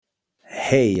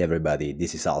Hey everybody,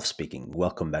 this is Alf speaking.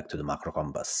 Welcome back to the Macro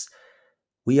Compass.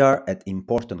 We are at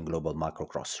important global macro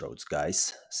crossroads,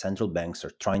 guys. Central banks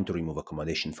are trying to remove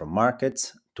accommodation from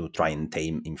markets to try and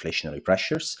tame inflationary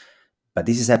pressures, but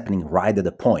this is happening right at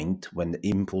the point when the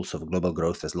impulse of global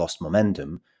growth has lost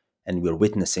momentum and we're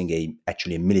witnessing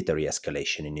actually a military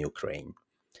escalation in Ukraine.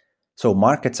 So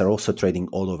markets are also trading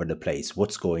all over the place.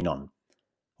 What's going on?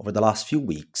 Over the last few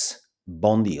weeks,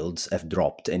 bond yields have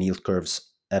dropped and yield curves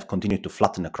have continued to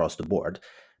flatten across the board.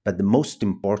 But the most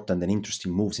important and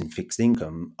interesting moves in fixed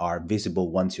income are visible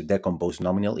once you decompose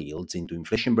nominal yields into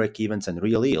inflation break-evens and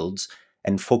real yields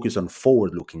and focus on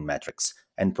forward-looking metrics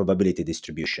and probability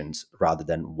distributions rather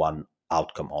than one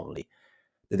outcome only.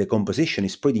 The decomposition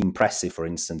is pretty impressive, for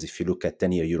instance, if you look at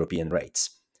 10-year European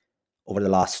rates. Over the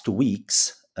last 2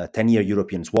 weeks, 10-year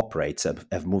European swap rates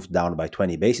have moved down by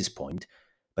 20 basis points.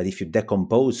 But if you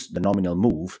decompose the nominal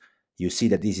move, you see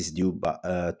that this is due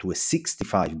to a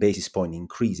 65 basis point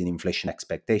increase in inflation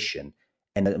expectation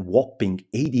and a whopping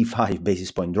 85 basis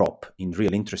point drop in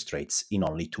real interest rates in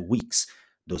only 2 weeks.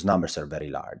 Those numbers are very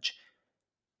large.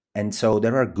 And so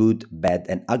there are good, bad,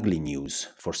 and ugly news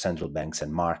for central banks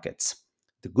and markets.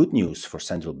 The good news for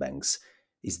central banks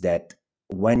is that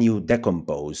when you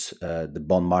decompose the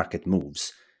bond market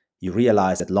moves, you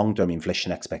realize that long-term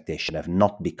inflation expectations have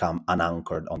not become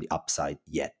unanchored on the upside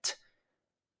yet.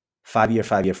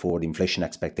 Five-year forward inflation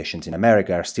expectations in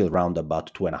America are still around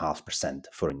about 2.5%,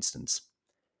 for instance.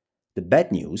 The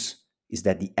bad news is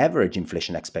that the average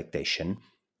inflation expectation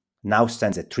now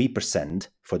stands at 3%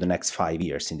 for the next 5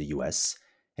 years in the US.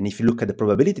 And if you look at the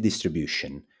probability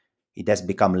distribution, it has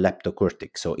become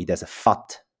leptokurtic, so it has a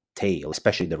fat tail,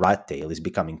 especially the right tail is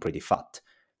becoming pretty fat.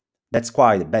 That's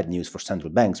quite bad news for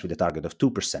central banks with a target of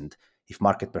 2% if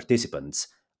market participants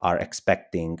are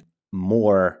expecting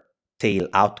more tail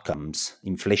outcomes,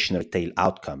 inflationary tail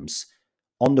outcomes,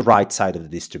 on the right side of the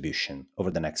distribution over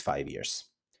the next 5 years.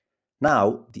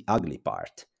 Now, the ugly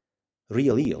part.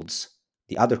 Real yields,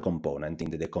 the other component in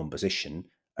the decomposition,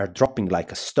 are dropping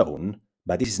like a stone,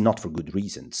 but this is not for good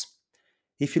reasons.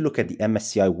 If you look at the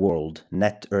MSCI World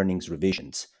net earnings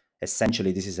revisions,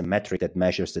 essentially this is a metric that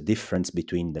measures the difference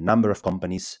between the number of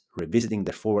companies revisiting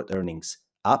their forward earnings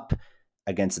up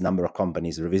against the number of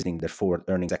companies revisiting their forward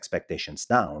earnings expectations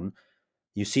down.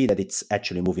 You see that it's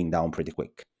actually moving down pretty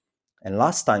quick. And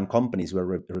last time companies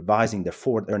were revising their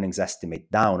forward earnings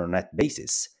estimate down on a net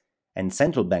basis, and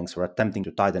central banks were attempting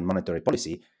to tighten monetary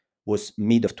policy, was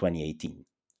mid of 2018.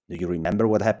 Do you remember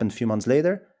what happened a few months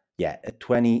later? Yeah, a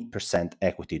 20%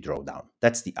 equity drawdown.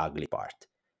 That's the ugly part.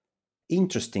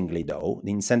 Interestingly, though,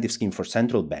 the incentive scheme for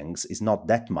central banks is not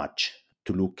that much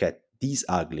to look at this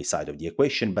ugly side of the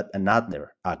equation, but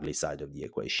another ugly side of the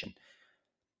equation.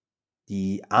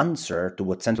 The answer to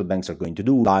what central banks are going to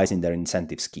do lies in their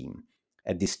incentive scheme.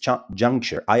 At this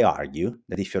juncture, I argue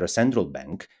that if you're a central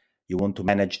bank, you want to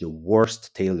manage the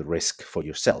worst tail risk for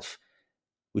yourself,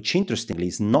 which interestingly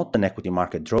is not an equity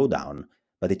market drawdown,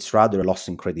 but it's rather a loss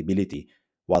in credibility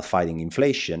while fighting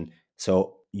inflation.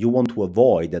 So you want to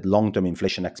avoid that long-term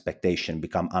inflation expectation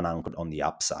become unanchored on the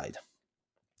upside.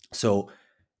 So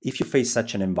if you face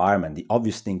such an environment, the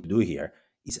obvious thing to do here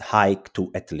is hike to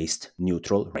at least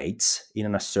neutral rates in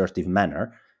an assertive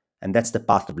manner, and that's the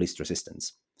path of least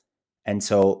resistance. And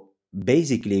so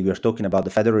basically, we're talking about the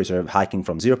Federal Reserve hiking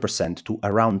from 0% to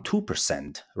around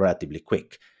 2% relatively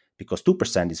quick, because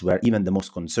 2% is where even the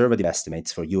most conservative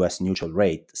estimates for US neutral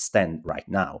rate stand right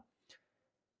now.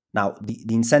 Now, the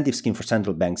incentive scheme for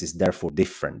central banks is therefore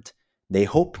different. They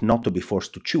hope not to be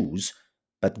forced to choose,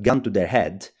 but gun to their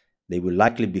head, they will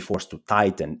likely be forced to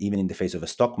tighten, even in the face of a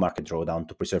stock market drawdown,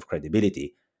 to preserve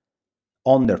credibility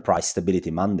on their price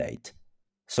stability mandate.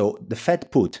 So the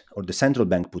Fed put, or the central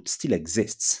bank put, still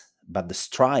exists, but the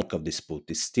strike of this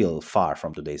put is still far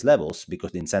from today's levels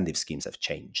because the incentive schemes have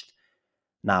changed.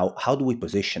 Now, how do we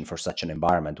position for such an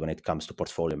environment when it comes to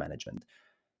portfolio management?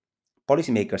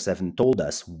 Policymakers haven't told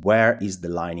us where is the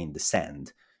line in the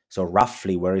sand. So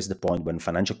roughly, where is the point when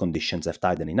financial conditions have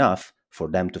tightened enough for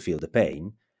them to feel the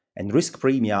pain? And risk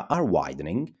premia are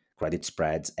widening, credit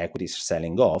spreads, equities are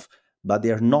selling off, but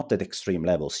they are not at extreme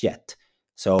levels yet.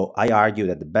 So I argue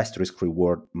that the best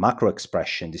risk-reward macro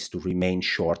expression is to remain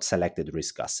short selected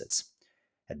risk assets.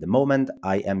 At the moment,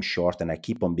 I am short and I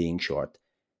keep on being short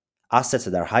assets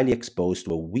that are highly exposed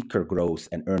to a weaker growth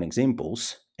and earnings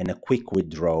impulse and a quick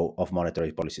withdrawal of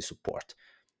monetary policy support.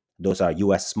 Those are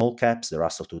US small caps, the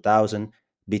Russell 2000,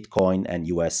 Bitcoin, and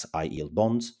US high yield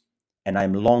bonds. And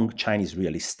I'm long Chinese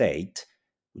real estate,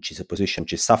 which is a position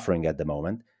which is suffering at the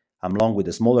moment. I'm long with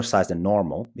a smaller size than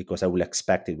normal because I will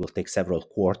expect it will take several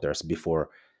quarters before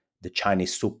the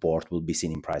Chinese support will be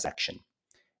seen in price action.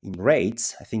 In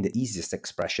rates, I think the easiest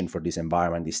expression for this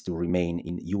environment is to remain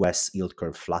in US yield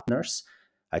curve flatteners.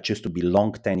 I choose to be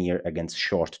long 10-year against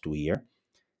short 2-year.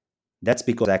 That's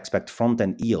because I expect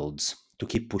front-end yields to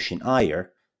keep pushing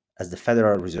higher as the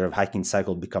Federal Reserve hiking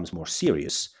cycle becomes more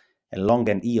serious, and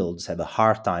long-end yields have a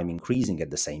hard time increasing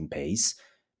at the same pace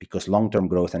because long-term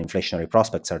growth and inflationary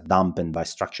prospects are dampened by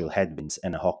structural headwinds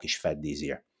and a hawkish Fed this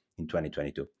year in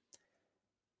 2022.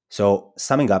 So,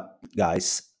 summing up,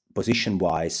 guys, position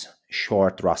wise,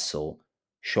 short Russell,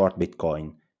 short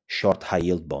Bitcoin, short high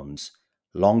yield bonds,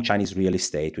 long Chinese real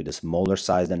estate with a smaller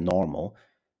size than normal,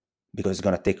 because it's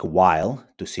going to take a while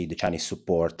to see the Chinese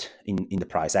support in the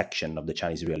price action of the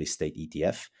Chinese real estate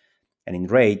ETF. And in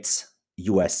rates,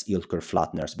 US yield curve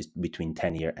flatteners between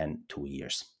 10-year and 2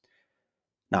 years.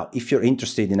 Now, if you're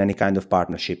interested in any kind of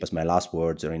partnership, as my last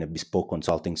words, or in a bespoke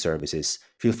consulting services,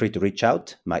 feel free to reach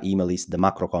out. My email is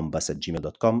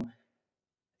themacrocompass@gmail.com.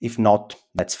 If not,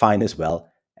 that's fine as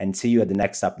well. And see you at the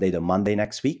next update on Monday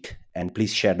next week. And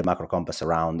please share the Macro Compass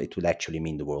around. It would actually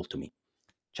mean the world to me.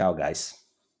 Ciao, guys.